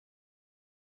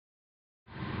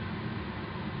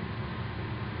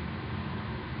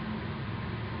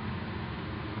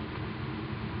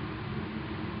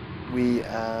We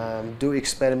do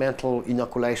experimental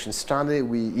inoculation study.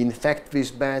 We infect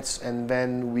these bats, and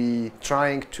then we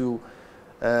trying to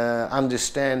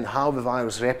understand how the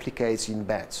virus replicates in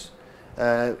bats,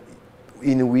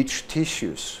 in which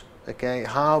tissues, okay,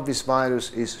 how this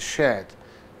virus is shared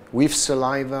with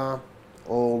saliva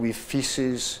or with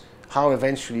feces, how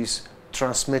eventually is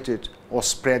transmitted or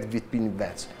spread between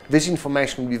bats. This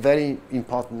information will be very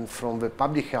important from the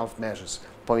public health measures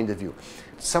point of view.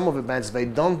 Some of the bats, they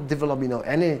don't develop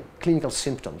any clinical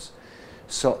symptoms.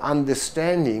 So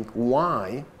understanding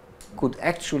why could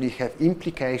actually have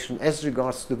implication as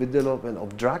regards to the development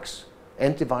of drugs,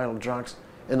 antiviral drugs,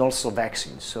 and also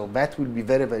vaccines. So that will be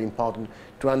very, very important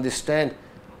to understand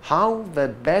how the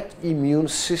bat immune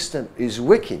system is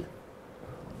working,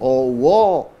 or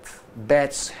what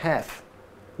bats have,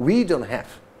 we don't have,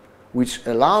 which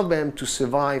allow them to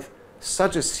survive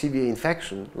such a severe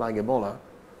infection like Ebola,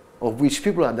 of which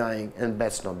people are dying and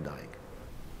bats not dying.